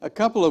A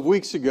couple of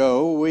weeks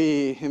ago,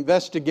 we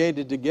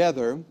investigated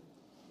together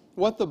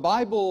what the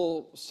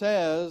Bible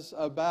says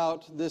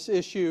about this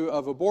issue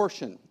of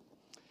abortion.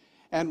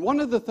 And one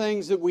of the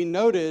things that we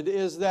noted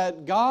is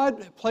that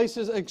God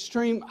places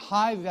extreme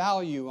high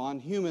value on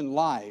human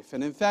life.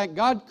 And in fact,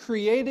 God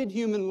created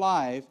human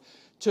life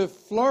to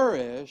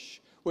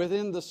flourish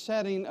within the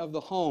setting of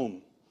the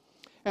home.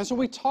 And so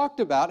we talked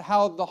about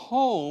how the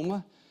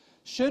home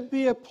should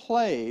be a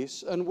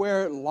place and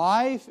where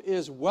life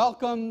is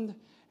welcomed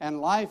and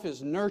life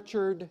is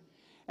nurtured.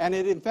 And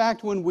in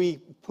fact, when we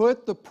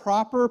put the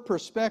proper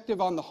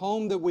perspective on the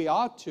home that we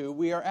ought to,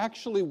 we are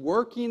actually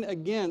working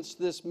against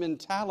this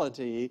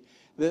mentality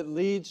that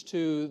leads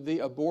to the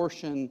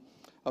abortion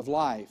of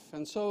life.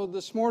 And so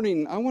this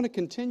morning, I want to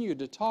continue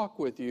to talk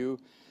with you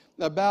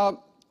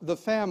about the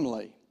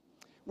family.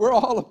 We're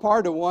all a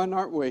part of one,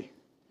 aren't we?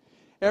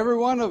 Every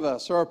one of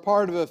us are a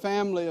part of a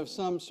family of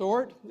some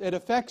sort. It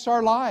affects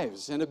our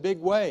lives in a big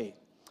way.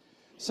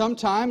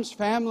 Sometimes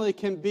family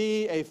can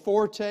be a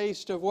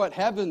foretaste of what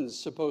heaven's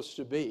supposed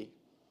to be.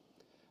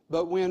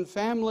 But when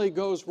family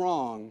goes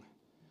wrong,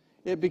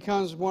 it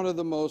becomes one of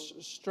the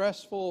most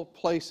stressful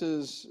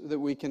places that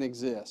we can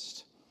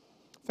exist.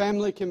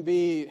 Family can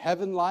be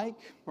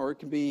heaven-like or it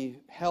can be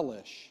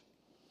hellish.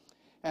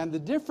 And the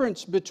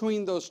difference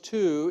between those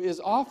two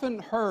is often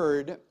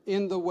heard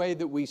in the way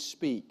that we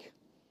speak.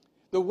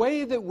 The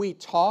way that we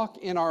talk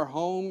in our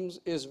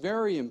homes is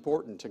very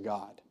important to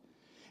God.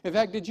 In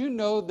fact, did you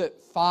know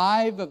that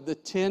 5 of the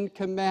 10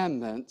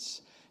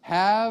 commandments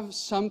have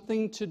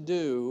something to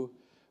do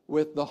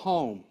with the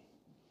home?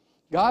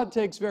 God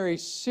takes very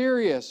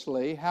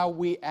seriously how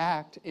we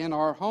act in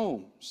our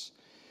homes.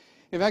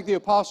 In fact, the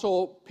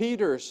Apostle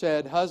Peter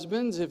said,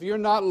 "Husbands, if you're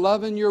not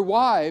loving your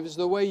wives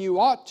the way you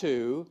ought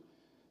to,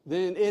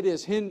 then it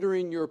is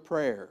hindering your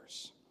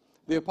prayers."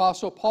 The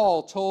Apostle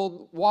Paul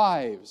told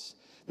wives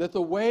that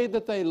the way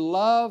that they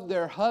love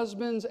their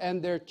husbands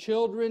and their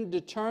children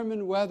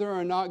determine whether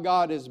or not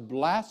God is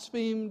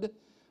blasphemed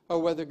or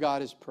whether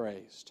God is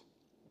praised.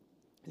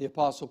 The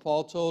Apostle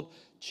Paul told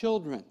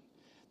children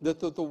that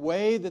the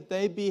way that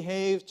they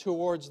behave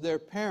towards their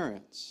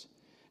parents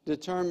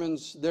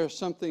determines there's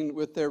something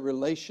with their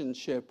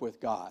relationship with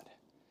God.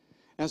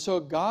 And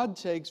so God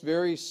takes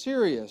very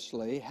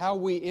seriously how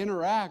we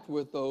interact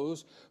with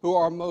those who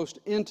are most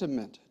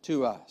intimate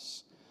to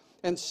us.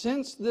 And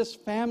since this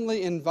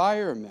family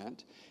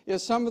environment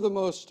is some of the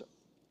most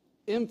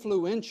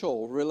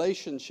influential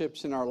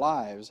relationships in our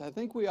lives, I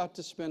think we ought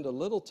to spend a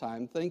little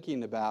time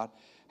thinking about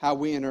how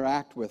we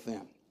interact with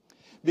them.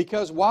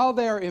 Because while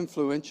they are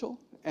influential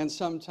and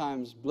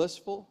sometimes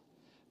blissful,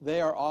 they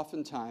are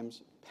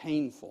oftentimes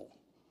painful.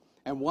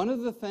 And one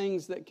of the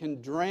things that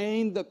can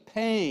drain the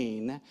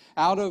pain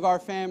out of our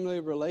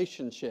family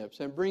relationships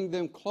and bring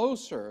them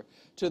closer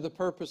to the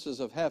purposes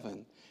of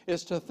heaven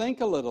is to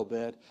think a little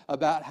bit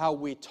about how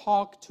we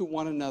talk to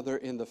one another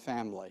in the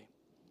family.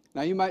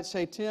 Now you might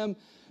say, Tim,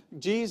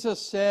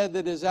 Jesus said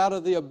that it is out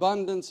of the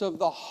abundance of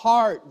the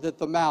heart that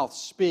the mouth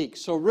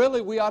speaks. So really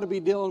we ought to be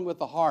dealing with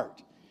the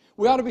heart.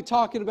 We ought to be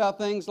talking about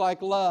things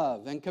like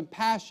love and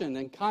compassion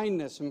and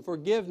kindness and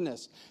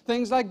forgiveness,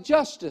 things like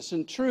justice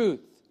and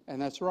truth.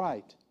 And that's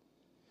right.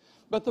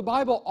 But the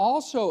Bible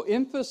also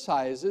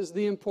emphasizes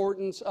the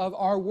importance of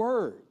our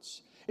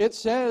words. It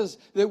says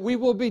that we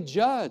will be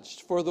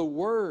judged for the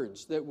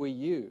words that we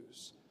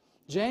use.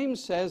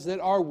 James says that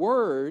our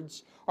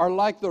words are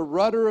like the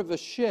rudder of a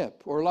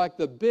ship or like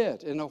the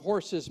bit in a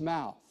horse's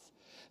mouth.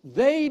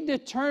 They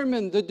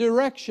determine the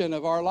direction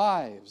of our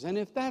lives. And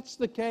if that's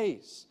the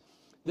case,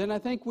 then I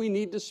think we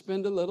need to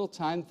spend a little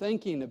time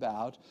thinking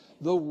about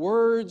the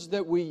words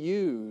that we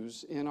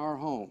use in our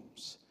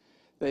homes.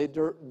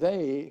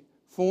 They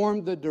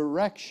form the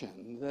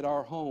direction that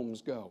our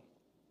homes go.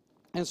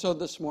 And so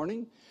this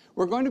morning,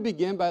 we're going to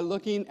begin by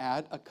looking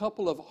at a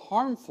couple of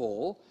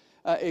harmful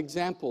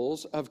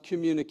examples of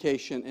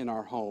communication in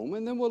our home,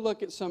 and then we'll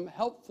look at some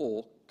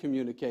helpful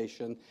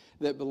communication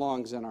that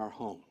belongs in our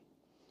home.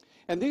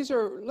 And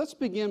let's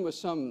begin with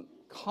some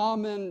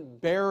common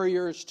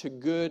barriers to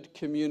good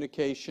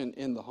communication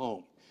in the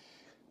home,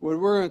 what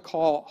we're going to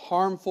call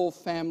harmful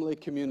family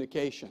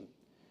communication.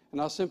 And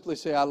I'll simply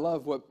say I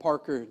love what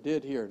Parker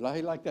did here.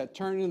 He like that,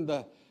 turning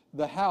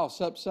the house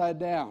upside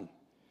down.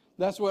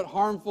 That's what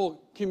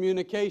harmful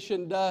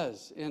communication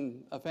does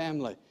in a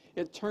family.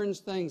 It turns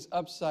things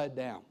upside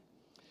down.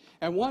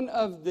 And one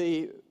of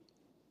the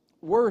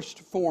worst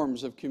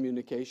forms of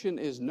communication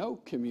is no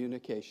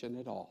communication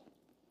at all.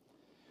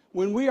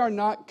 When we are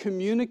not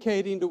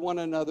communicating to one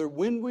another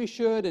when we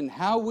should and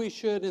how we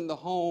should in the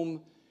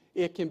home,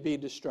 it can be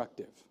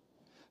destructive.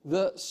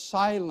 The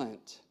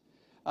silent,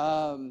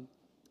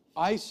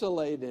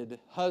 isolated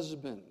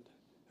husband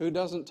who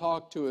doesn't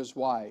talk to his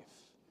wife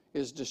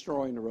is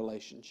destroying a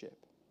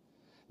relationship.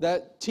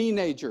 That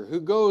teenager who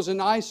goes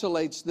and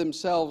isolates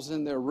themselves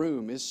in their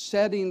room is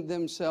setting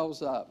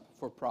themselves up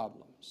for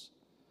problems.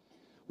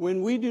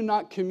 When we do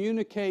not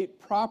communicate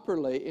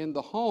properly in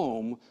the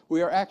home,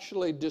 we are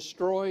actually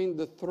destroying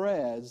the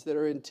threads that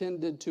are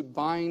intended to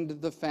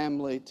bind the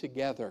family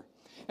together.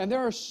 And there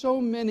are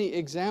so many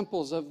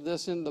examples of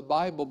this in the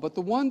Bible, but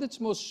the one that's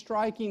most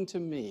striking to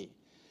me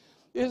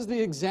is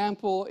the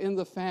example in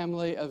the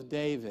family of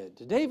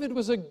David. David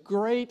was a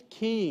great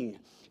king.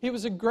 He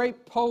was a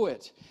great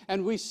poet,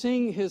 and we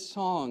sing his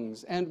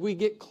songs, and we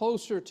get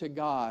closer to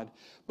God.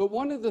 But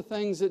one of the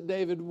things that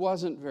David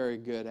wasn't very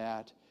good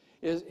at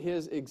is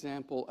his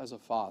example as a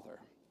father.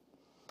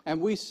 And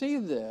we see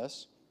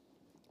this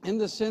in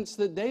the sense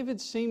that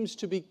David seems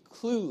to be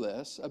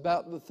clueless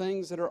about the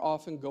things that are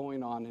often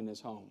going on in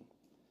his home.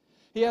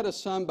 He had a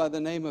son by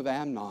the name of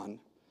Amnon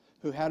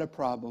who had a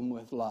problem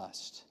with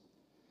lust.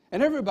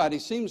 And everybody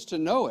seems to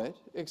know it,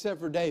 except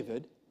for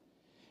David.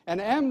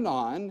 And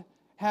Amnon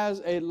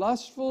has a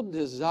lustful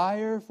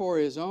desire for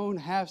his own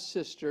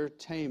half-sister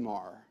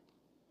Tamar.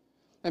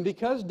 And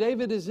because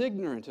David is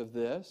ignorant of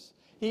this,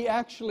 he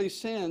actually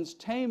sends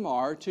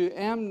Tamar to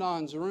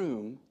Amnon's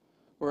room,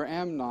 where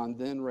Amnon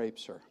then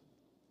rapes her.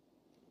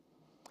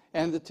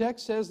 And the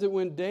text says that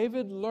when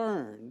David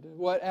learned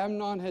what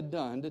Amnon had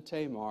done to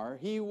Tamar,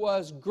 he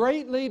was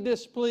greatly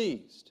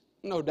displeased,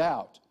 no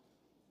doubt.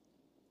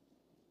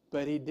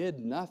 But he did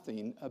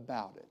nothing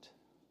about it.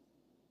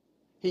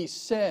 He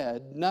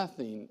said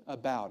nothing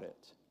about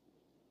it.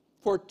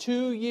 For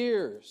 2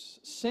 years,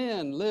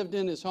 sin lived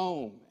in his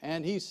home,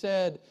 and he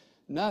said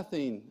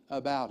nothing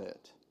about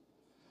it.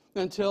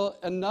 Until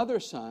another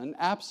son,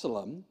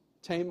 Absalom,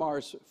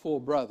 Tamar's full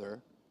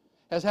brother,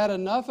 has had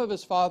enough of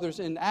his father's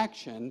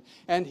inaction,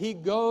 and he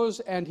goes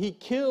and he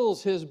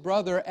kills his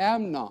brother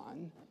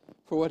Amnon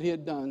for what he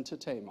had done to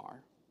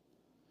Tamar.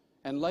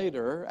 And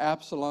later,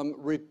 Absalom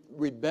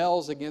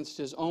rebels against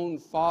his own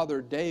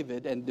father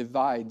David and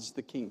divides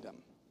the kingdom.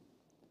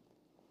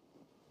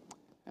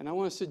 And I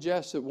want to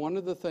suggest that one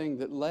of the things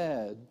that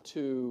led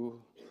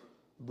to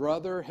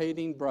brother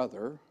hating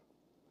brother,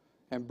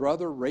 and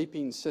brother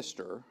raping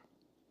sister,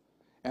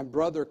 and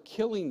brother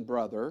killing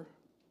brother,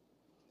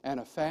 and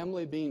a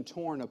family being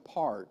torn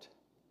apart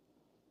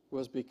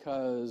was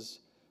because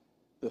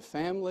the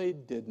family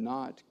did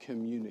not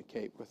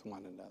communicate with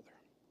one another.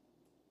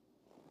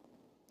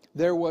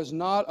 There was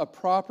not a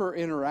proper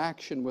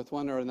interaction with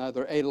one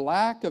another. A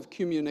lack of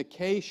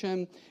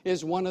communication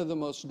is one of the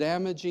most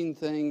damaging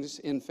things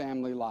in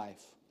family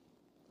life.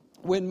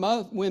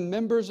 When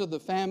members of the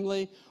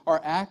family are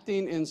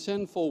acting in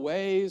sinful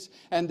ways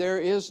and there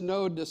is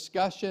no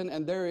discussion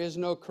and there is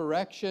no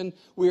correction,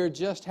 we are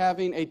just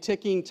having a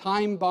ticking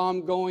time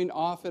bomb going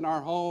off in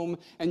our home,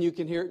 and you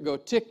can hear it go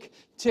tick,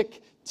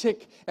 tick,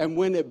 tick. And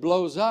when it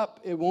blows up,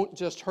 it won't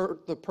just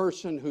hurt the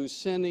person who's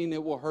sinning,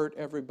 it will hurt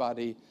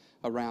everybody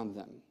around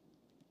them.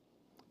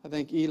 I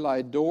think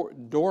Eli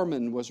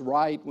Dorman was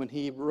right when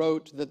he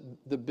wrote that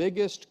the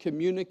biggest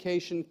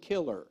communication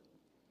killer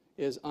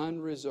is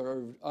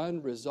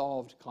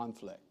unresolved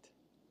conflict.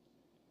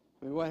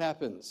 I mean, what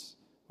happens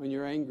when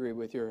you're angry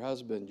with your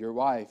husband, your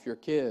wife, your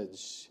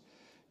kids,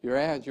 your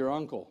aunt, your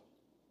uncle?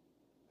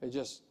 It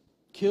just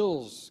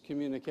kills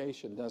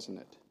communication, doesn't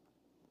it?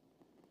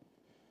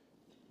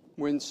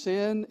 When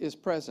sin is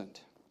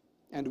present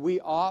and we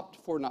opt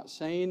for not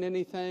saying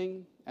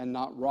anything and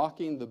not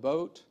rocking the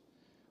boat,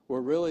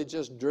 we're really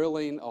just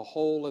drilling a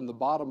hole in the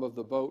bottom of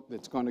the boat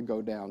that's going to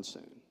go down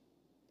soon.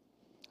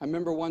 I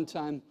remember one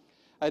time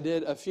I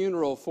did a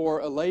funeral for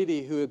a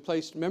lady who had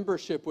placed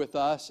membership with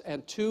us,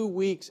 and 2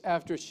 weeks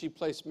after she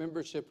placed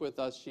membership with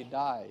us, she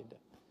died.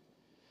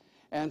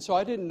 And so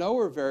I didn't know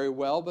her very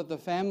well, but the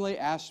family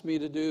asked me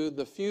to do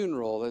the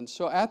funeral. And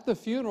so at the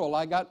funeral,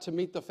 I got to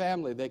meet the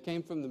family. They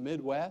came from the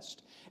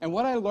Midwest. And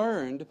what I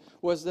learned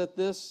was that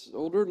this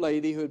older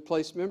lady who had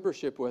placed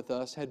membership with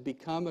us had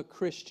become a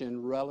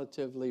Christian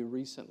relatively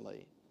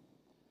recently.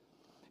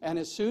 And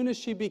as soon as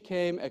she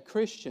became a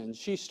Christian,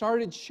 she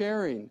started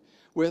sharing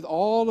with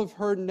all of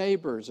her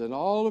neighbors and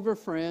all of her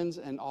friends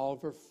and all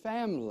of her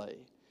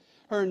family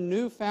her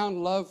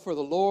newfound love for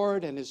the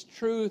Lord and His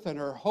truth and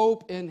her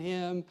hope in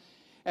Him.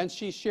 And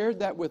she shared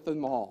that with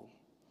them all.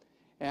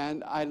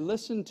 And I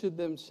listened to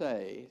them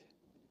say,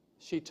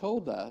 she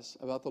told us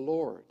about the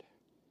Lord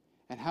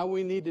and how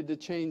we needed to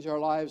change our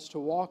lives to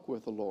walk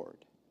with the Lord.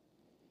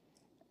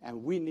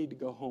 And we need to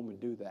go home and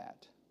do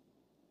that.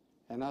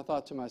 And I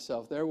thought to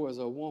myself, there was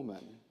a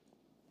woman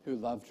who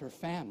loved her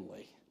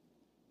family.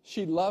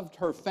 She loved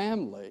her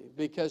family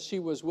because she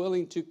was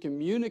willing to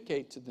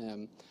communicate to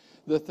them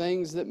the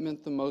things that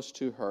meant the most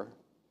to her.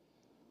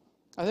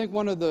 I think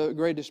one of the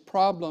greatest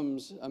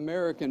problems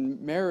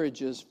American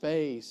marriages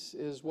face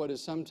is what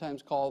is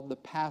sometimes called the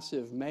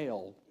passive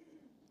male.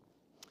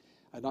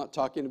 I'm not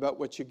talking about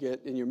what you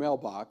get in your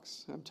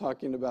mailbox. I'm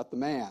talking about the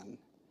man.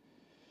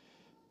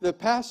 The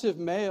passive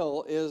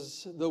male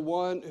is the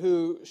one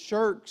who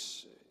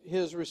shirks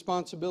his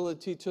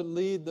responsibility to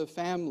lead the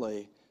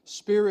family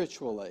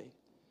spiritually,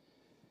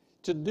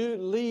 to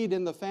lead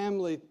in the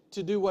family,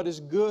 to do what is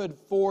good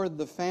for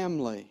the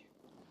family.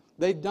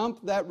 They dump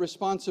that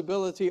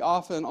responsibility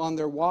often on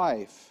their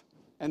wife,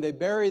 and they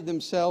bury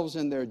themselves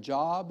in their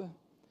job,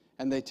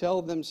 and they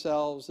tell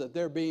themselves that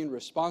they're being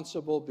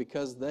responsible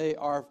because they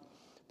are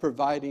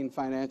providing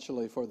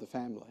financially for the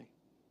family.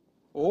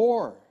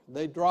 Or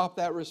They drop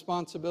that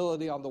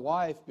responsibility on the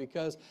wife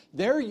because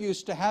they're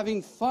used to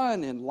having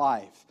fun in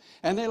life.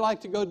 And they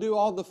like to go do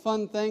all the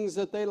fun things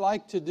that they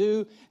like to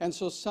do. And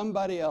so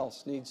somebody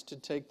else needs to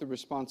take the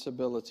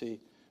responsibility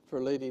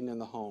for leading in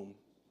the home.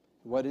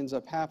 What ends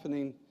up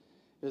happening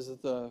is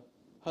that the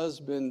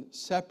husband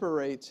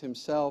separates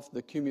himself,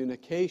 the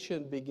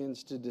communication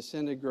begins to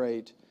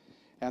disintegrate,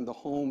 and the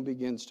home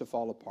begins to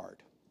fall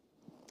apart.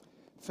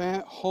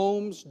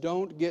 Homes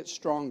don't get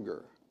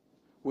stronger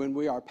when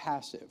we are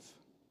passive.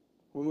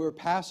 When we're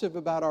passive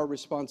about our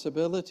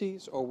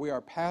responsibilities or we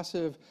are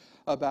passive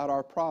about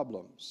our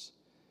problems.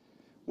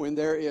 When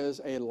there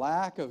is a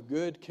lack of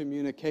good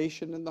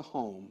communication in the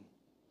home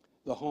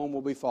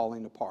will be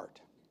falling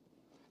apart.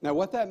 Now,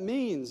 what that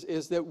means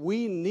is that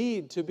we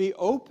need to be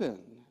open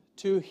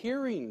to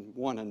hearing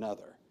one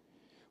another.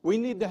 We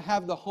need to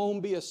have the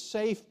home be a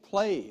safe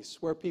place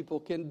where people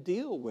can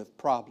deal with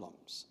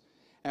problems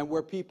and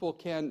where people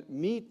can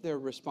meet their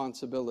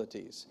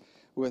responsibilities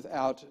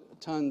without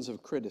tons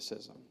of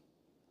criticism.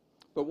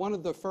 But one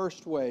of the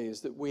first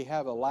ways that we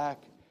have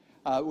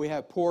we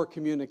have poor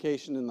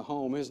communication in the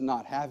home is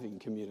not having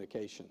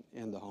communication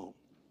in the home.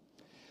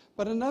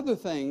 But another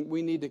thing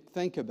we need to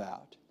think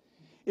about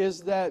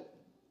is that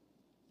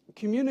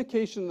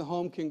communication in the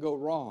home can go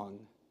wrong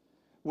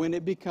when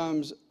it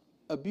becomes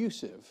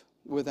abusive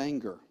with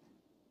anger.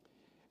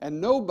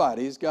 And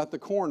nobody's got the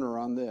corner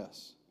on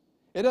this.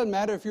 It doesn't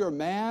matter if you're a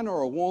man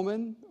or a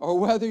woman, or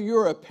whether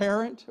you're a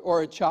parent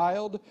or a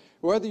child,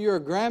 whether you're a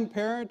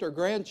grandparent or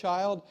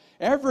grandchild,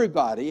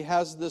 everybody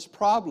has this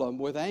problem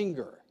with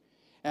anger.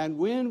 And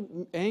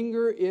when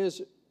anger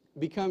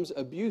becomes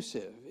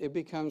abusive, it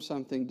becomes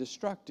something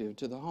destructive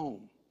to the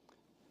home.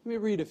 Let me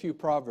read a few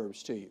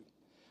Proverbs to you.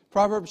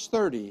 Proverbs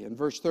 30 and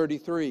verse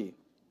 33.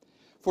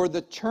 For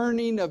the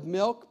churning of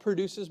milk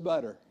produces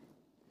butter,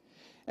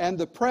 and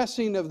the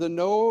pressing of the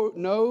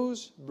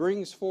nose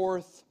brings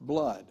forth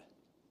blood.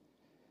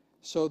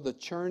 So the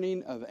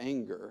churning of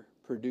anger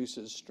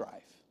produces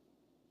strife.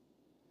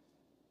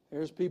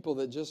 There's people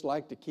that just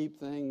like to keep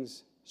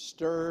things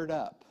stirred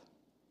up.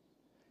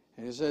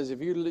 And it says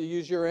if you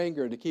use your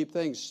anger to keep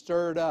things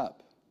stirred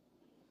up,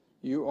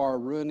 you are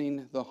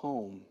ruining the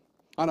home.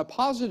 On a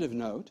positive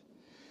note,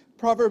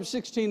 Proverbs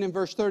 16 and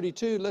verse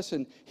 32,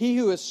 listen, he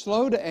who is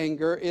slow to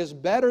anger is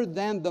better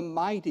than the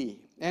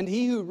mighty, and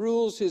he who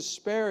rules his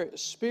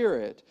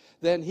spirit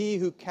than he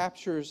who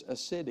captures a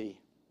city.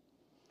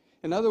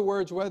 In other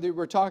words, whether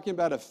we're talking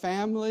about a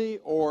family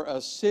or a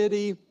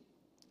city,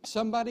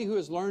 somebody who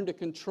has learned to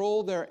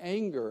control their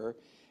anger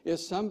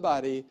is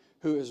somebody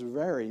who is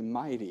very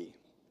mighty,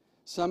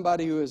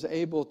 somebody who is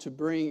able to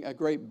bring a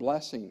great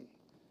blessing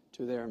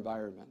to their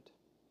environment.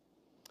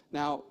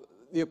 Now,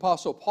 the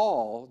Apostle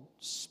Paul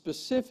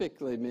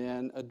specifically,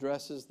 men,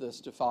 addresses this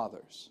to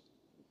fathers.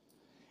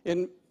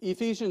 In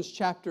Ephesians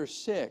chapter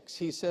 6,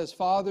 he says,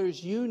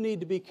 fathers, you need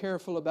to be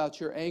careful about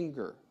your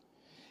anger.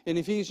 In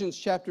Ephesians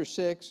chapter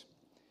 6,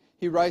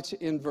 he writes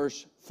in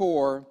verse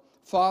 4,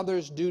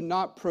 fathers, do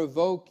not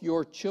provoke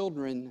your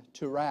children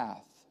to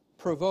wrath.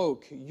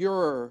 Provoke,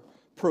 your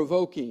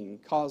provoking,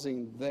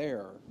 causing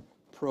their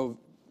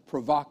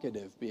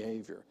provocative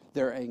behavior,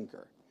 their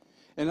anger.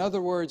 In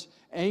other words,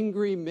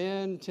 angry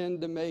men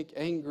tend to make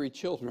angry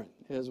children,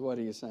 is what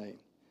he is saying.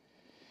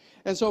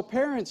 And so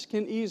parents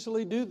can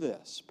easily do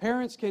this.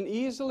 Parents can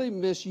easily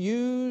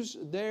misuse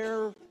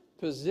their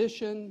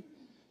position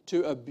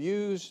to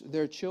abuse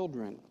their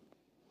children.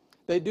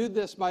 They do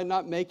this by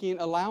not making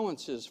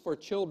allowances for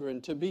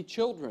children to be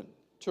children,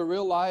 to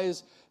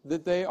realize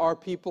that they are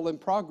people in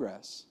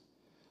progress.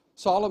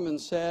 Solomon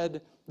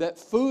said that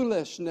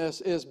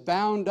foolishness is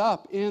bound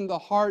up in the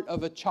heart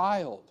of a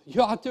child.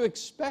 You ought to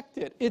expect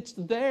it. It's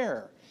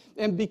there.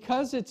 And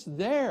because it's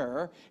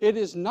there, it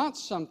is not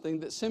something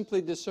that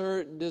simply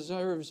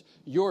deserves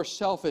your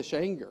selfish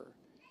anger,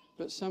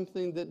 but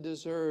something that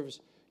deserves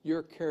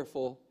your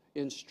careful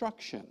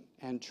instruction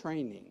and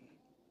training.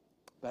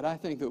 But I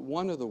think that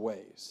one of the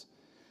ways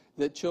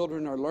that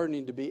children are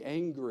learning to be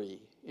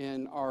angry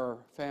in our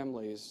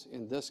families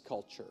in this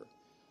culture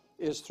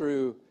is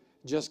through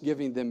just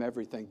giving them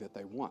everything that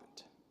they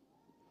want.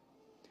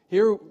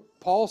 Here,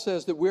 Paul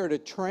says that we are to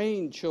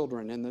train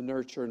children in the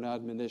nurture and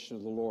admonition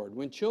of the Lord.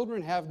 When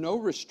children have no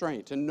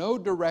restraint and no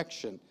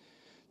direction,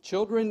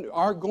 children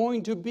are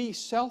going to be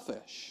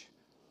selfish,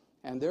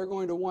 and they're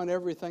going to want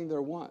everything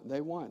they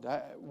want.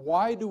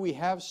 Why do we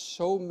have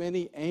so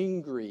many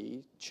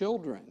angry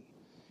children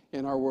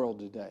in our world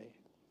today?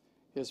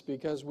 It's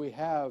because we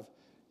have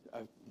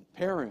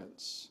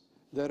parents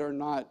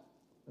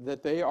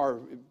that they are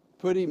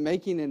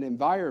making an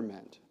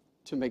environment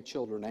to make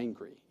children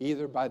angry,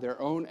 either by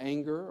their own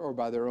anger or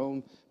by their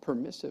own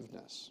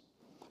permissiveness.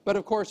 But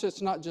of course,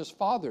 it's not just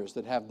fathers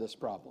that have this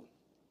problem.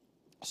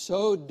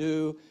 So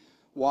do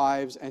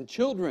wives and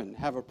children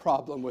have a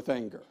problem with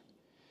anger.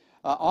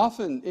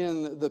 Often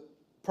in the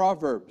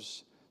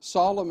Proverbs,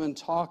 Solomon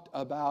talked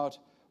about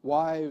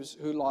wives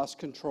who lost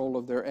control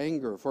of their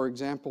anger. For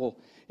example,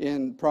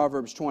 in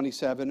Proverbs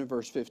 27 and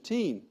verse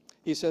 15,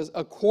 He says,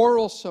 a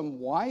quarrelsome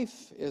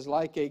wife is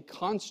like a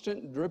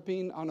constant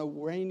dripping on a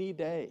rainy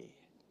day.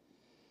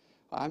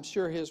 I'm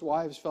sure his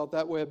wives felt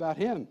that way about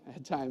him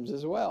at times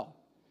as well.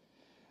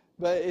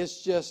 But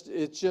it's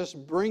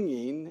just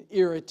bringing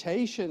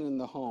irritation in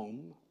the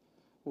home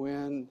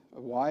when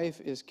a wife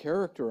is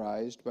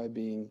characterized by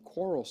being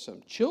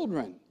quarrelsome.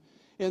 Children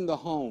in the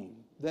home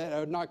that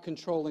are not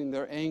controlling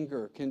their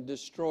anger can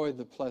destroy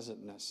the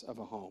pleasantness of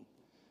a home.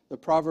 The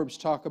Proverbs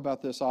talk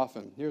about this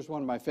often. Here's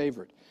one of my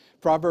favorite.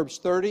 Proverbs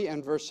 30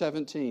 and verse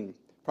 17.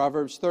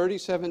 Proverbs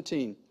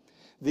 30:17.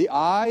 The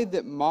eye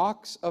that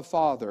mocks a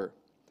father,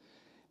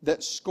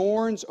 that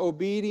scorns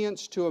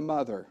obedience to a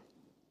mother,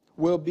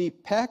 will be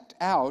pecked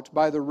out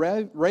by the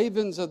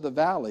ravens of the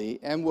valley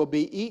and will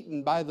be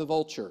eaten by the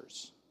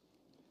vultures.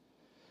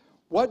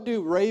 What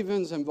do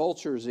ravens and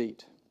vultures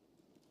eat?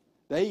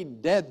 They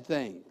eat dead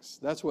things.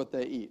 That's what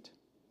they eat.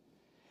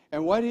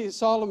 And what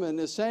Solomon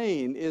is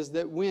saying is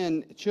that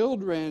when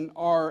children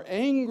are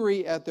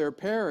angry at their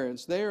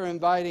parents, they are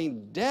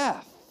inviting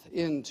death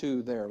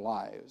into their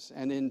lives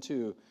and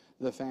into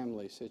the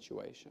family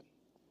situation.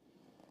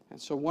 And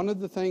so one of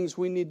the things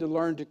we need to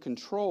learn to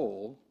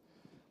control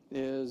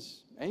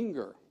is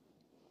anger.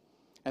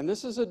 And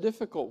this is a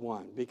difficult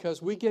one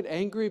because we get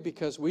angry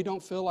because we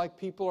don't feel like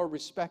people are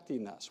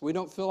respecting us. We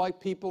don't feel like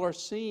people are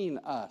seeing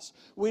us.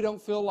 We don't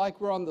feel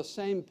like we're on the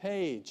same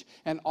page.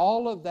 And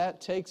all of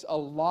that takes a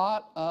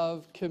lot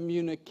of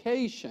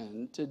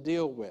communication to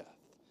deal with.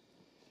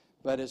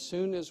 But as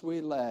soon as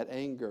we let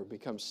anger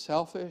become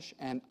selfish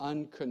and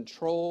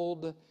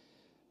uncontrolled,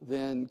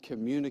 then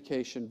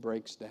communication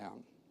breaks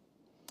down.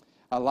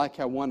 I like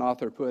how one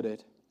author put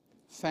it,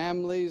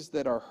 families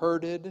that are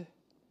hurted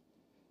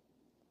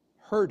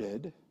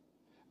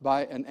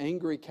by an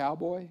angry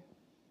cowboy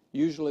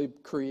usually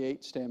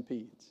create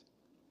stampedes.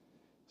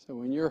 So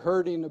when you're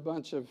hurting a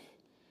bunch of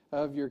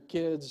your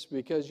kids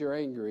because you're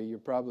angry, you're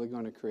probably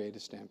going to create a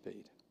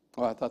stampede.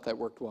 Oh, I thought that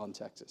worked well in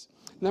Texas.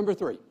 Number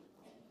 3,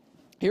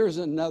 here's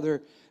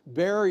another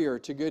barrier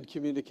to good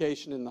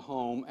communication in the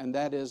home, and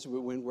that is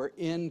when we're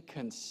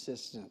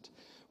inconsistent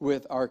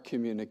with our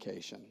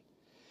communication.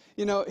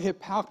 You know,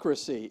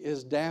 hypocrisy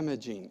is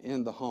damaging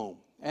in the home.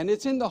 And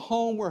it's in the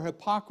home where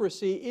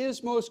hypocrisy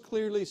is most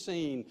clearly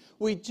seen.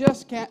 We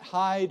just can't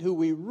hide who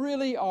we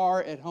really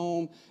are at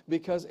home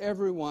because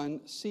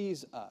everyone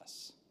sees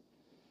us.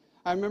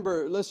 I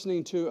remember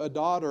listening to a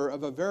daughter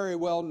of a very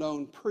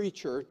well-known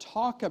preacher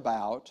talk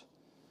about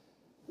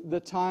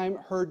the time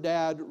her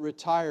dad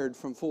retired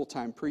from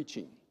full-time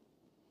preaching.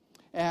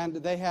 And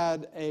they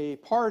had a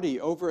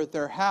party over at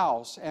their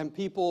house, and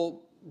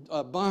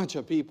a bunch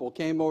of people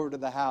came over to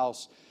the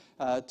house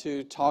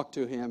to talk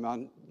to him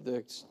on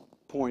the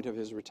point of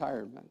his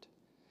retirement.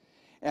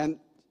 And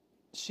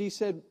she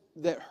said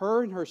that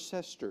her and her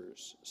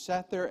sisters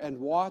sat there and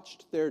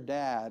watched their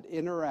dad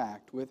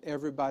interact with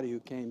everybody who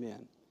came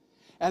in.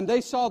 And they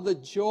saw the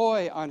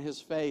joy on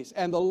his face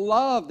and the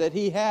love that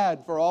he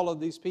had for all of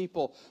these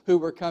people who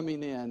were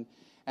coming in.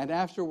 And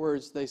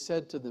afterwards they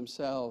said to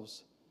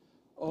themselves,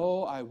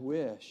 oh, I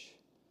wish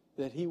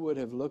that he would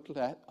have looked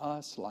at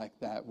us like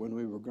that when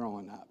we were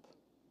growing up.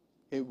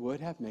 It would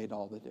have made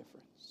all the difference.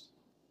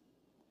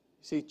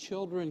 See,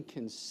 children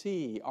can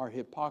see our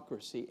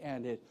hypocrisy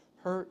and it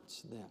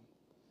hurts them.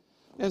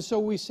 And so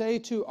we say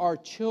to our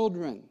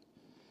children,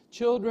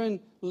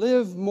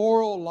 live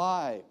moral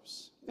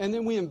lives. And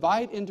then we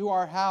invite into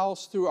our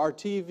house through our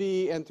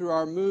TV and through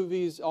our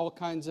movies all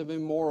kinds of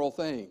immoral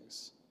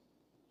things.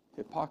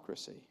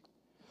 Hypocrisy.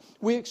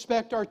 We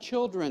expect our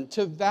children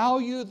to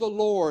value the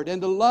Lord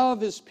and to love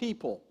His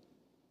people.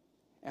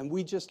 And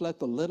we just let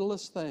the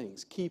littlest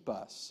things keep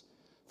us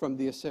from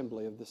the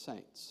assembly of the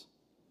saints.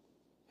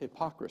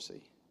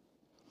 Hypocrisy.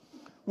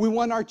 We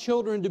want our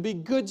children to be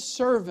good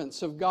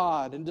servants of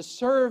God and to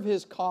serve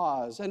His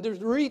cause and to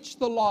reach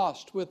the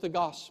lost with the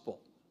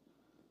gospel.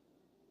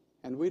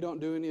 And we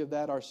don't do any of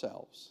that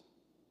ourselves.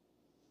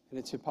 And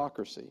it's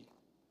hypocrisy.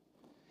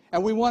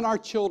 And we want our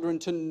children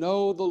to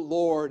know the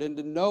Lord and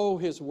to know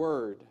His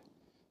Word,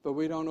 but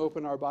we don't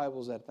open our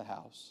Bibles at the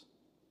house.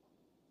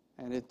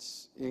 And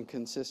it's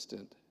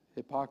inconsistent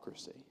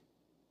hypocrisy.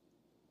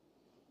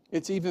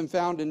 It's even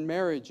found in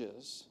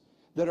marriages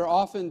that are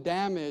often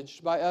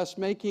damaged by us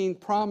making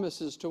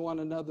promises to one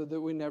another that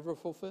we never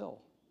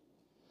fulfill.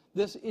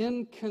 This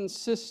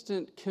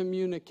inconsistent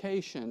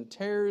communication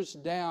tears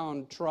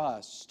down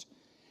trust,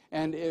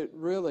 and it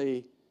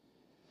really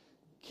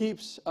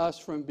keeps us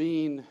from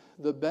being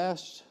the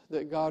best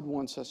that God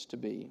wants us to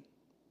be.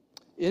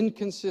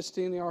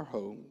 Inconsistency in our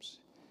homes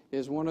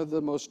is one of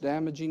the most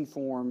damaging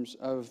forms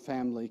of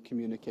family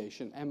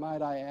communication. And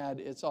might I add,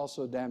 it's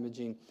also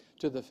damaging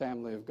to the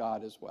family of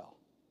God as well.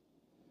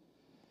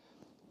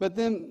 But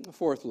then,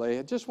 fourthly,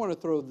 I just want to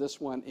throw this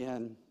one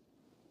in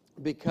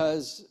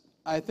because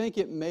I think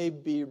it may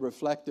be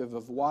reflective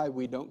of why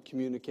we don't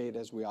communicate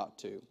as we ought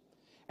to.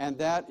 And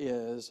that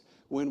is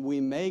when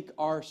we make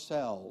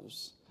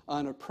ourselves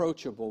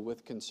unapproachable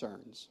with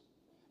concerns.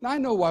 Now, I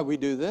know why we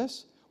do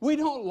this. We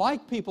don't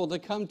like people to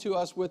come to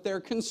us with their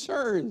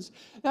concerns.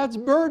 That's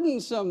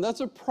burdensome.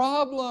 That's a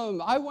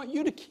problem. I want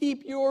you to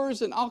keep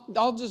yours, and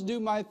I'll just do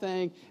my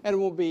thing, and it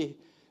won't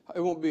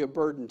be a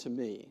burden to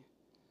me.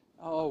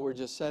 Oh, we're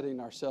just setting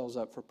ourselves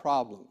up for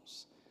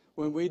problems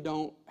when we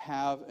don't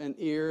have an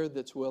ear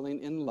that's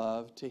willing in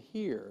love to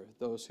hear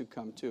those who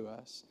come to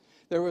us.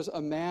 There was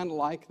a man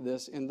like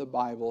this in the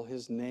Bible.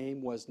 His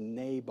name was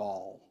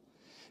Nabal.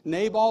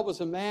 Nabal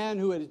was a man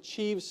who had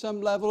achieved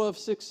some level of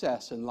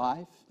success in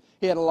life.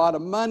 He had a lot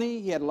of money,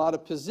 he had a lot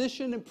of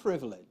position and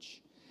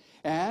privilege,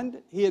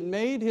 and he had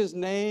made his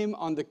name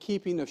on the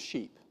keeping of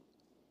sheep.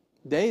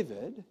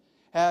 David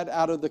had,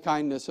 out of the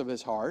kindness of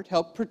his heart,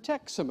 helped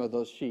protect some of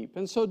those sheep.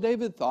 And so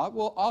David thought,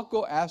 well, I'll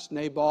go ask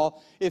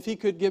Nabal if he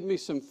could give me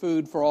some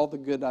food for all the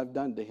good I've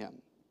done to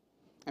him.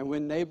 And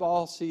when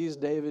Nabal sees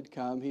David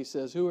come, he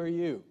says, who are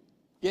you?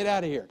 Get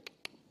out of here.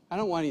 I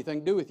don't want anything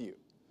to do with you.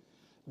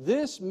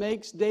 This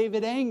makes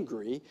David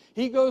angry.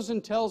 He goes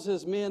and tells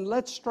his men,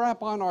 let's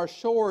strap on our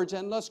swords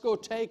and let's go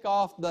take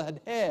off the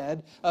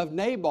head of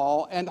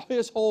Nabal and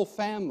his whole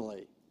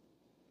family.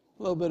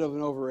 A little bit of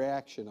an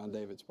overreaction on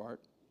David's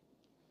part.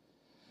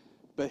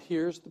 But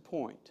here's the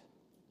point.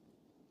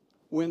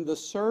 When the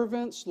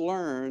servants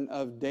learn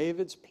of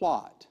David's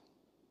plot,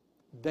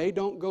 they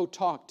don't go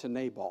talk to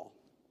Nabal.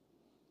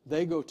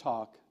 They go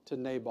talk to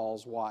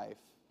Nabal's wife,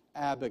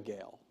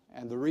 Abigail.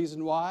 And the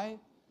reason why?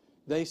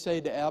 They say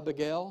to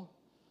Abigail,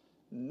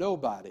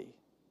 nobody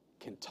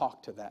can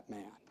talk to that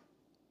man.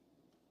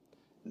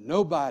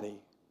 Nobody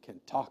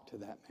can talk to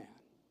that man.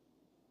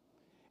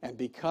 And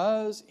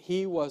because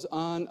he was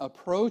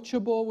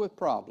unapproachable with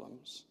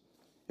problems,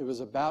 it was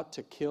about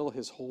to kill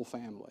his whole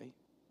family.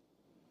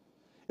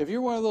 If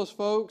you're one of those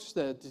folks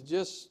that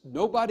just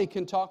nobody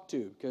can talk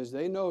to because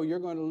they know you're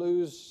going to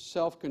lose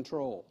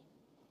self-control,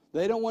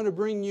 they don't want to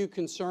bring you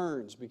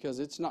concerns because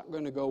it's not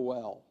going to go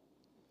well,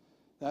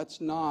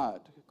 that's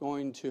not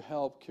going to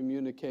help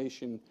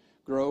communication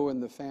grow in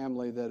the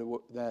family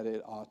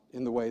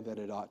in the way that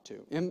it ought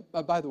to. And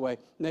by the way,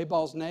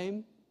 Nabal's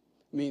name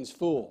means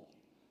fool,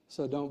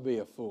 so don't be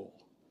a fool.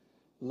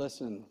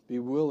 Listen, be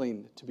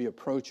willing to be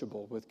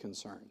approachable with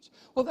concerns.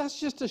 Well, that's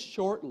just a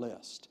short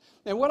list.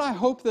 And what I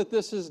hope that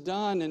this has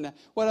done, and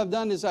what I've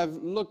done is I've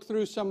looked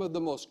through some of the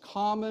most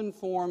common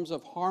forms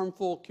of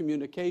harmful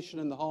communication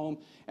in the home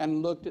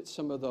and looked at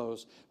some of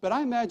those. But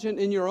I imagine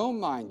in your own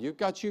mind, you've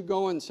got you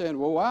going saying,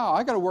 well, wow,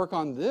 I got to work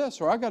on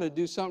this or I got to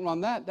do something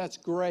on that. That's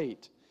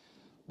great.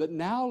 But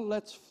now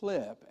let's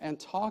flip and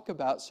talk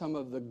about some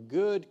of the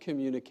good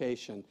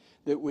communication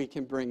that we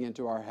can bring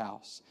into our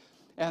house.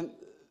 And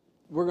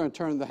we're going to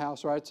turn the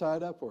house right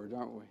side upward,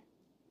 aren't we?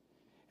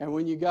 And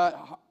when you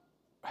got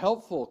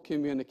helpful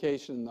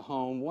communication in the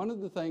home, one of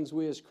the things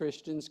we as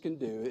Christians can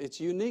do, it's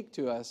unique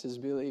to us as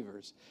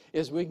believers,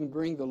 is we can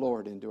bring the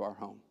Lord into our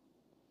home.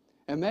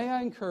 And may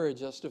I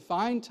encourage us to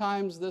find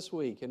times this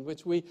week in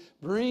which we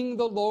bring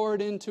the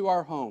Lord into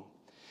our home.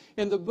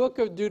 In the book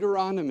of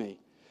Deuteronomy,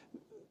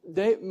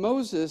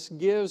 Moses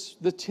gives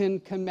the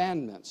 10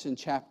 Commandments in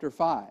chapter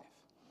 5.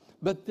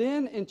 But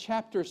then in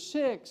chapter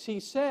 6, he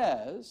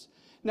says,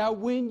 now,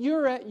 when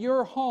you're at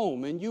your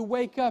home and you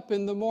wake up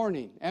in the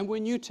morning and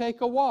when you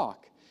take a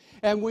walk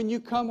and when you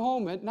come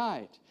home at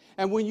night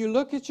and when you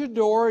look at your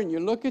door and you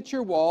look at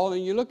your wall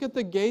and you look at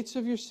the gates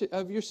of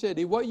your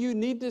city, what you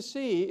need to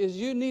see is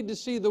you need to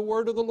see the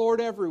word of the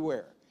Lord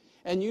everywhere.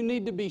 And you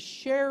need to be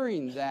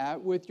sharing that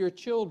with your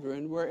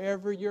children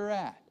wherever you're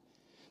at.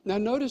 Now,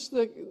 notice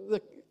the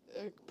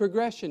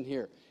progression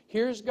here.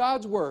 Here's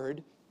God's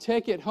word.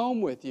 Take it home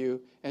with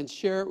you and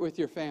share it with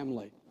your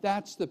family.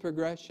 That's the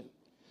progression.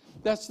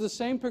 That's the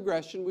same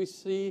progression we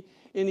see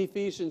in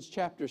Ephesians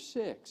chapter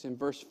 6 in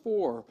verse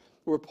 4,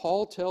 where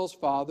Paul tells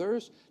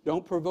fathers,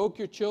 don't provoke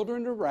your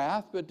children to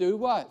wrath, but do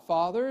what?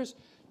 Fathers,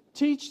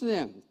 teach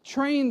them,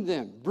 train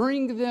them,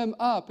 bring them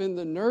up in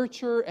the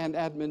nurture and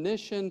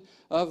admonition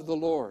of the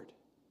Lord.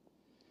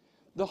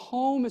 The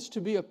home is to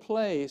be a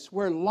place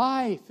where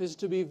life is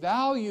to be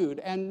valued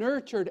and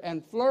nurtured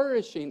and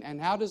flourishing.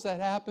 And how does that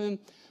happen?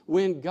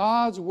 When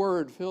God's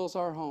word fills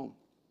our home.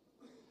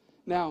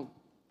 Now,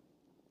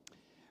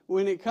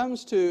 when it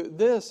comes to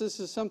this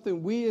is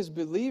something we as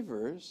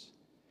believers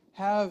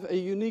have a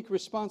unique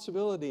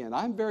responsibility in.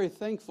 I'm very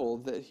thankful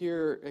that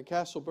here at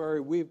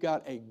Castleberry we've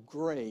got a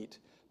great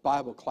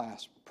Bible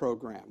class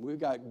program. We've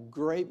got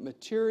great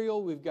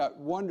material. We've got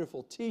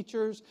wonderful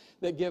teachers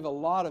that give a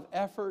lot of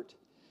effort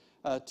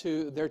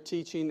to their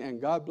teaching,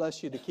 and God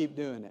bless you to keep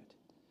doing it.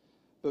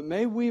 But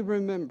may we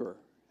remember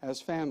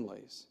as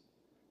families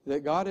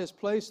that God has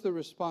placed the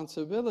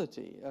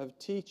responsibility of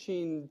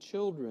teaching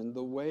children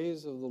the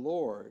ways of the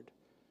Lord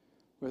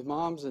with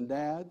moms and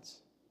dads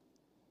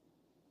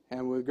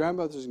and with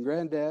grandmothers and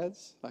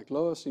granddads like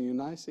Lois and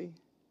Eunice.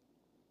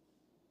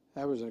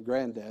 That wasn't a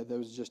granddad, that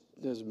was just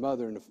his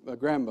mother and a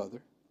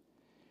grandmother.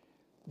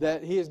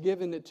 That he has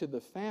given it to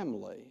the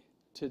family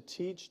to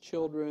teach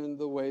children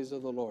the ways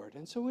of the Lord.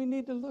 And so we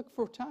need to look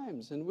for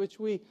times in which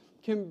we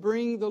can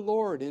bring the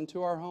Lord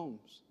into our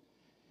homes.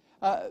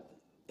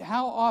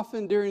 how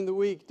often during the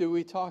week do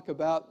we talk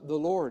about the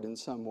Lord in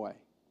some way?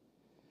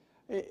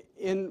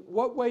 In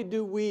what way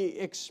do we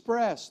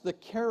express the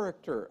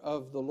character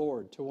of the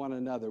Lord to one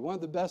another? One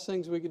of the best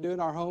things we can do in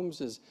our homes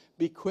is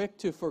be quick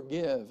to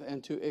forgive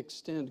and to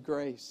extend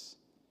grace.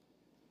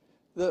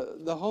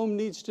 The home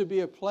needs to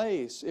be a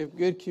place, if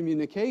good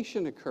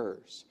communication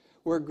occurs,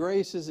 where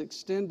grace is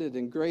extended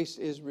and grace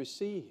is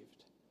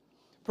received.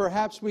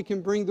 Perhaps we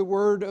can bring the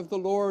word of the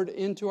Lord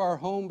into our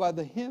home by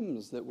the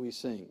hymns that we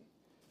sing.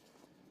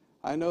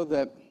 I know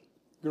that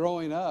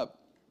growing up,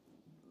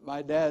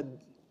 my dad,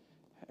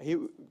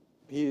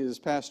 he has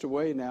passed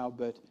away now,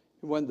 but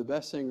he wasn't the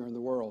best singer in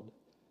the world.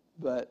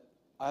 But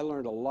I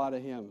learned a lot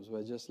of hymns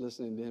by just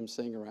listening to him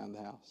sing around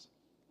the house.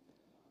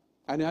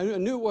 And I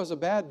knew it was a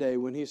bad day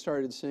when he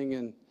started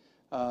singing,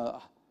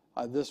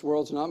 "This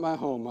world's not my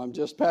home, I'm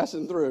just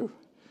passing through."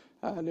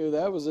 I knew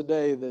that was a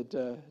day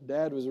that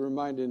Dad was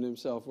reminding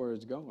himself where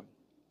it's going.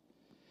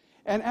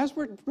 And as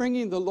we're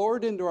bringing the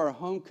Lord into our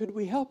home, could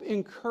we help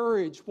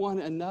encourage one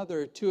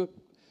another to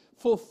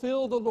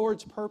fulfill the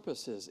Lord's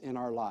purposes in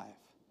our life?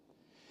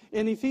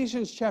 In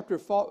Ephesians chapter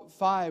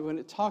 5, when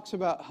it talks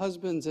about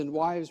husbands and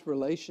wives'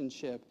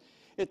 relationship,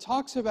 it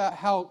talks about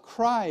how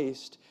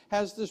Christ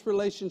has this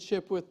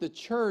relationship with the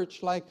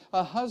church like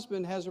a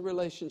husband has a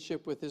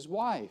relationship with his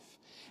wife.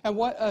 And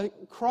what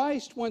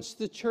Christ wants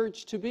the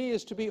church to be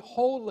is to be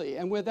holy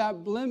and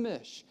without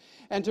blemish,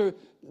 and to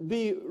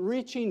be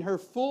reaching her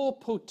full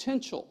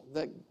potential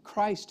that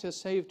Christ has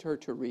saved her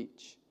to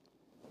reach.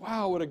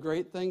 Wow, what a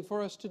great thing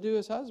for us to do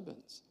as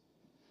husbands.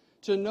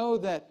 To know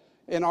that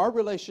in our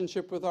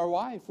relationship with our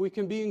wife, we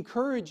can be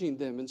encouraging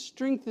them and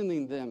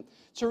strengthening them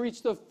to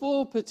reach the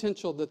full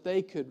potential that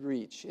they could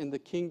reach in the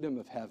kingdom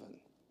of heaven.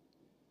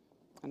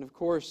 And of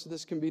course,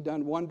 this can be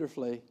done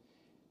wonderfully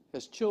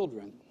as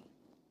children.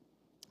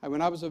 And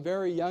when I was a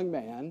very young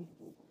man,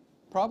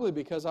 probably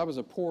because I was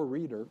a poor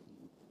reader,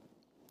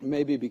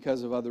 maybe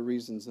because of other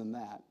reasons than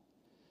that,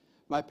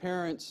 my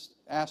parents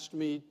asked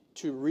me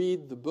to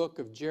read the book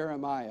of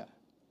Jeremiah.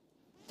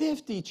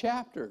 50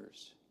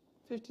 chapters.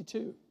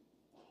 52.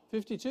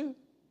 52?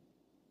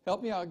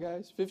 Help me out,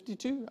 guys.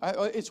 52?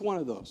 It's one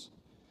of those.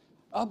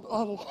 A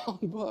long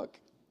book.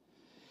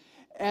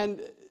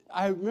 And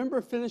I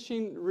remember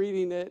finishing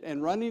reading it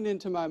and running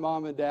into my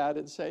mom and dad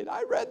and saying,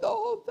 "I read the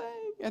whole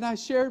thing." And I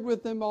shared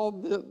with them all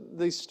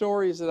the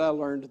stories that I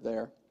learned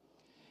there.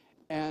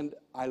 And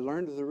I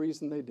learned the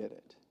reason they did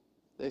it.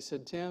 They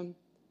said, "Tim,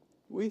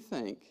 we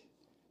think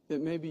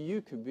that maybe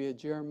you could be a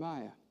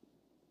Jeremiah.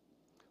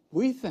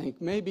 We think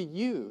maybe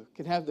you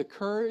can have the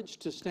courage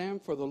to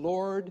stand for the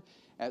Lord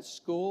at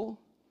school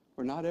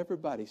where not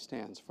everybody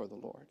stands for the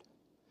Lord.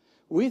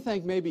 We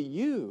think maybe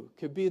you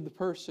could be the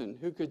person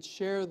who could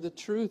share the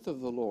truth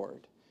of the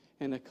Lord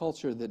in a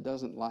culture that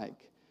doesn't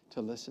like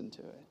to listen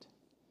to it.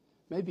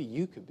 Maybe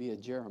you could be a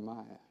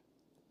Jeremiah."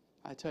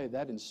 I tell you,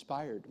 that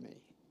inspired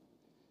me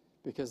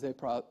because they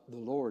brought the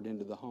Lord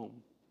into the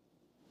home.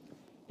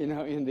 You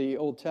know, in the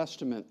Old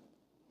Testament,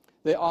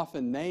 they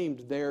often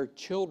named their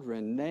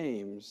children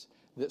names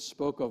that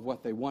spoke of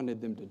what they wanted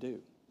them to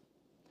do.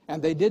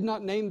 And they did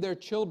not name their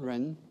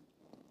children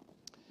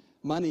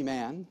Money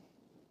Man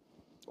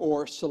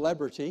or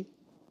Celebrity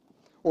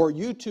or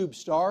YouTube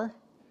Star.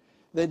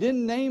 They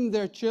didn't name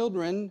their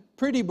children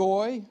Pretty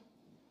Boy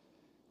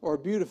or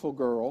Beautiful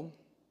Girl.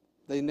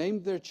 They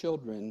named their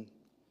children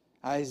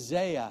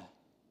Isaiah,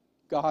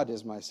 "God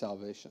is my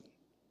salvation."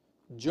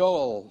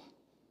 Joel,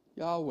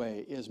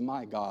 "Yahweh is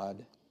my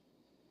God."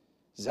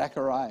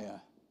 Zechariah,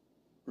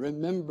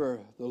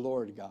 "Remember the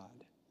Lord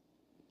God."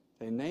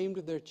 They named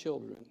their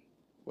children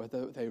what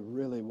they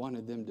really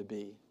wanted them to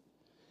be.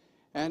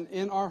 And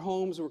in our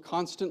homes, we're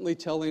constantly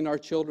telling our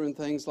children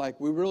things like,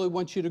 we really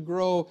want you to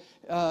grow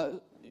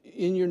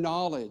in your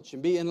knowledge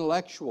and be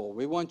intellectual.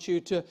 We want you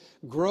to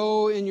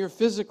grow in your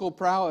physical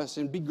prowess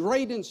and be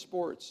great in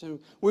sports. And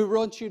we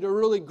want you to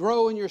really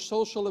grow in your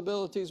social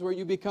abilities where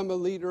you become a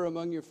leader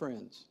among your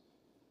friends.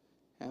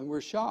 And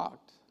we're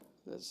shocked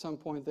that at some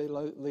point they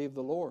leave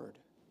the Lord,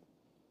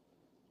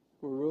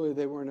 where really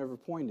they weren't ever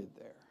pointed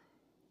there.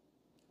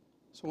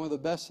 So one of the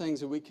best things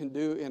that we can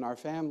do in our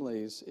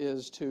families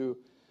is to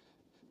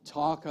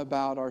talk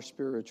about our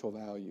spiritual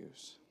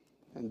values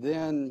and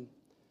then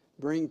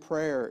bring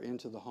prayer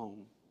into the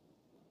home.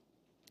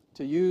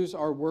 To use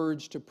our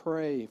words to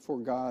pray for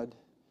God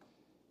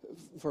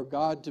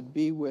to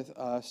be with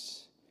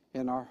us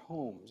in our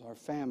homes, our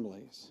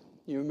families.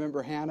 You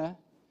remember Hannah?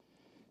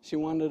 She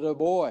wanted a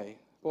boy.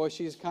 Boy,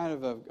 she's kind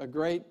of a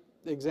great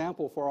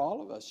example for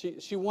all of us.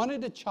 She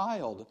wanted a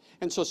child,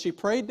 and so she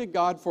prayed to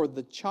God for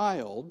the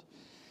child,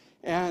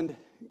 and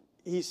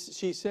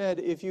she said,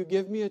 "If you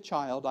give me a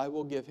child, I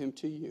will give him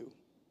to you."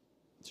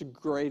 It's a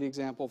great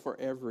example for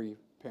every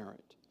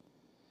parent.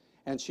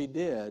 And she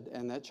did,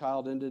 and that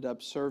child ended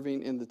up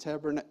serving in the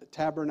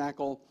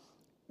tabernacle,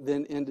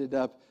 then ended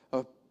up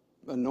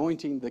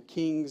anointing the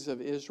kings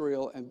of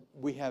Israel, and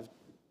we have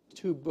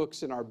 2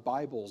 books in our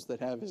Bibles that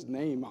have his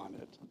name on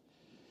it,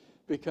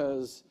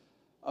 because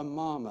a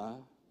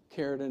mama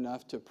cared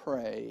enough to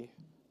pray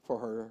for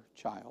her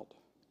child.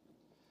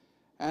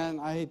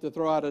 And I hate to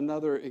throw out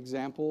another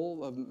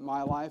example of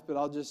my life, but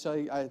I'll just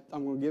say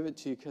I'm going to give it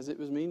to you because it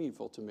was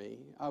meaningful to me.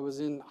 I was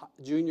in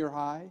junior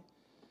high,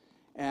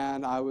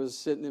 and I was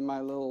sitting in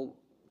my little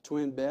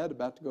twin bed,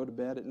 about to go to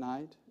bed at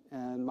night,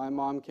 and my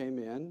mom came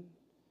in,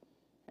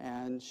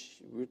 and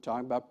we were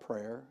talking about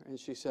prayer, and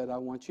she said, I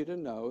want you to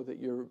know that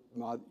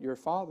your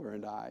father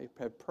and I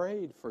have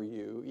prayed for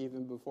you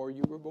even before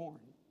you were born.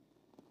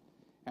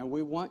 And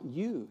we want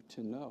you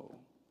to know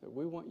that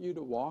we want you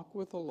to walk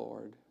with the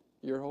Lord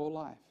your whole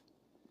life.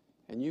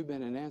 And you've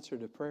been an answer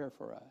to prayer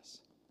for us.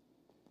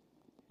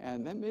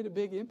 And that made a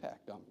big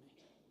impact on me.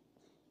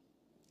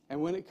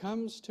 And when it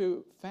comes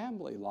to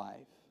family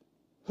life,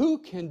 who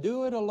can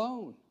do it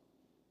alone?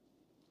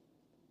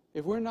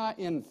 If we're not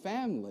in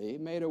family,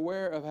 made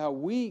aware of how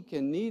weak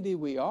and needy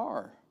we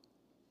are,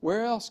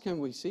 where else can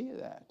we see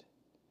that?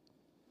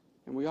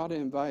 And we ought to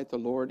invite the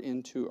Lord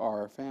into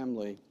our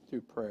family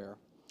through prayer.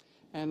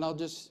 And I'll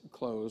just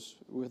close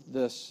with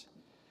this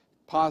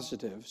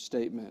positive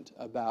statement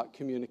about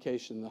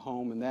communication in the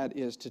home, and that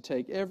is to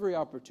take every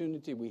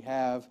opportunity we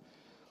have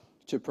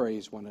to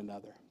praise one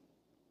another.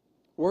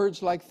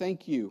 Words like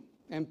thank you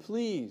and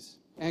please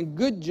and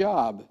good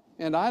job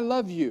and I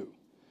love you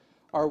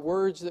are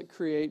words that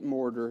create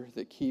mortar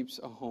that keeps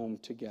a home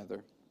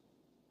together.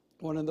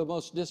 One of the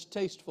most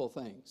distasteful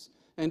things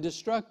and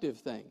destructive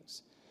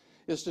things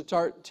is to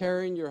start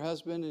tearing your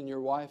husband and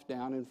your wife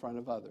down in front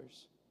of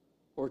others,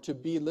 or to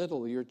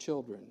belittle your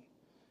children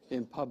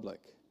in public.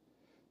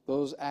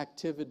 Those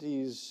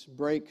activities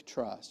break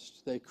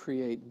trust. They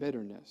create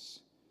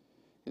bitterness.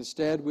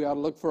 Instead, we ought to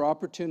look for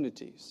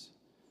opportunities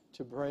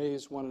to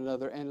praise one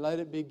another and let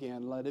it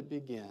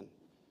begin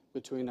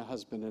between a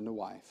husband and a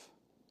wife.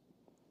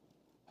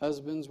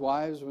 Husbands,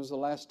 wives, when was the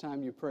last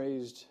time you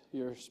praised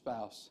your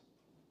spouse?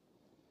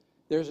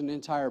 There's an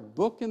entire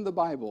book in the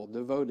Bible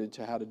devoted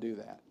to how to do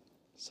that.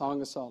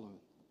 Song of Solomon,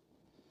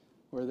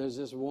 where there's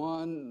this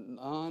one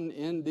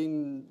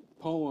unending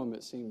poem,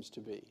 it seems to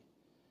be,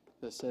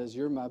 that says,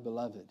 you're my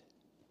beloved,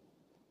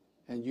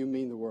 and you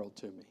mean the world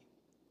to me.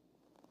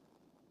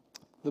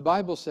 The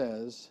Bible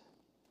says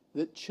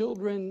that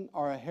children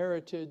are a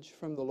heritage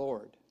from the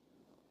Lord.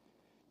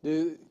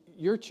 Do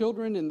your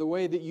children, in the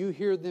way that you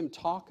hear them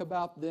talk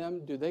about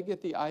them, do they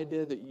get the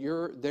idea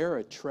that they're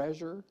a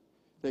treasure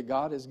that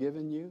God has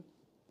given you?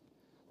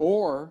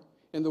 Or,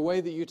 in the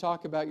way that you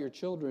talk about your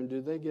children,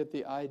 do they get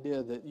the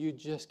idea that you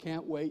just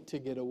can't wait to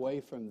get away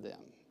from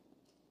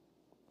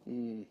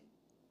them?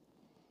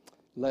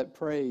 Let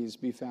praise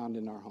be found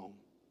in our home.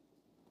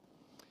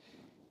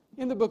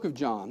 In the book of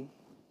John,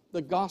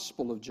 the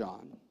Gospel of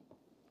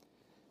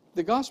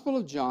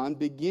John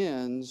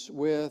begins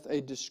with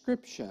a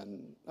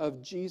description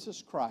of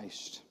Jesus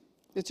Christ.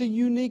 It's a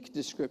unique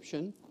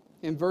description.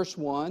 In verse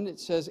 1, it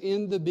says,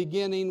 in the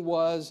beginning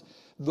was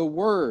the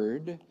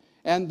Word,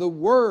 and the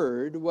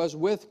Word was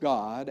with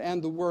God,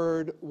 and the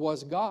Word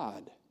was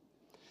God.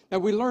 Now,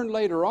 we learn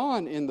later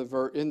on in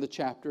the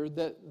chapter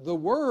that the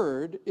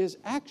Word is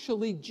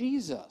actually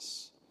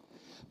Jesus.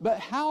 But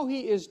how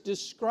he is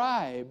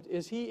described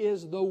is he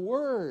is the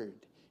Word.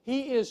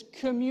 He is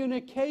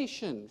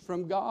communication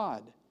from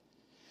God.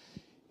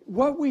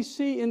 What we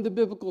see in the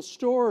biblical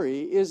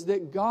story is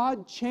that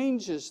God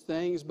changes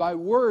things by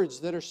words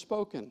that are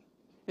spoken.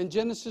 In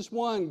Genesis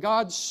 1,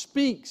 God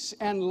speaks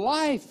and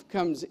life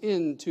comes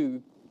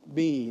into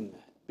being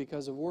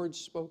because of words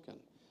spoken.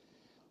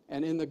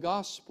 And in the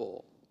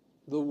gospel,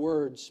 the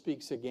Word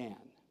speaks again.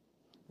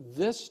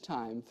 This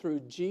time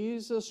through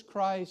Jesus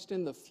Christ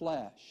in the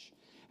flesh.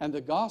 And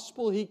the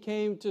gospel he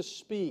came to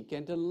speak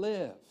and to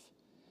live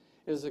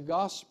is a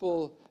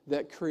gospel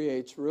that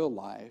creates real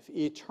life,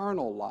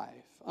 eternal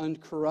life,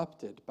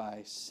 uncorrupted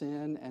by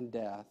sin and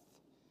death.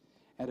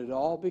 And it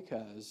all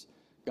because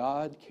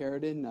God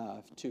cared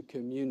enough to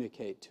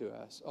communicate to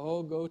us.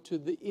 Oh, go to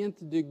the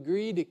nth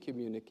degree to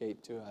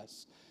communicate to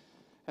us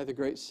at the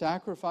great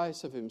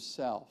sacrifice of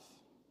himself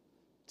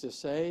to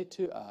say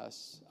to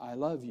us, I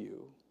love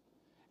you,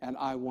 and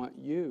I want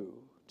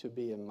you to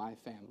be in my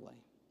family.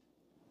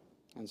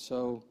 And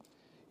so,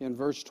 in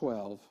verse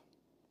 12,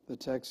 the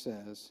text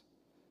says,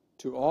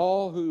 to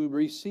all who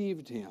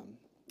received him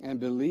and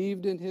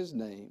believed in his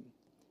name,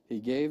 he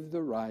gave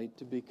the right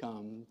to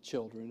become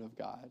children of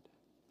God.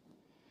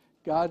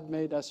 God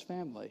made us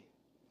family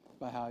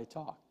by how he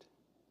talked.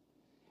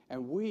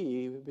 And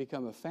we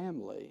become a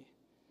family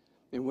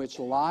in which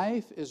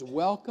life is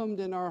welcomed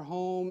in our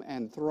home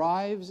and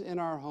thrives in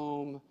our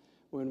home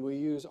when we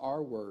use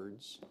our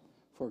words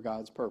for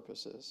God's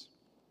purposes.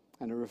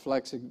 And it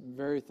reflects the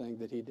very thing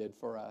that he did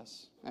for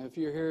us. And if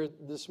you're here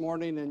this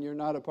morning and you're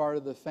not a part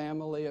of the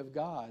family of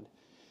God,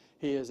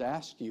 he has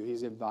asked you,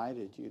 he's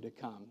invited you to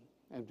come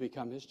and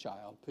become his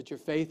child. Put your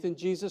faith in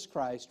Jesus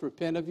Christ,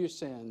 repent of your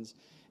sins,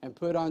 and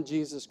put on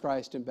Jesus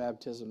Christ in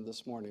baptism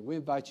this morning. We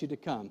invite you to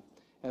come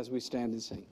as we stand and sing.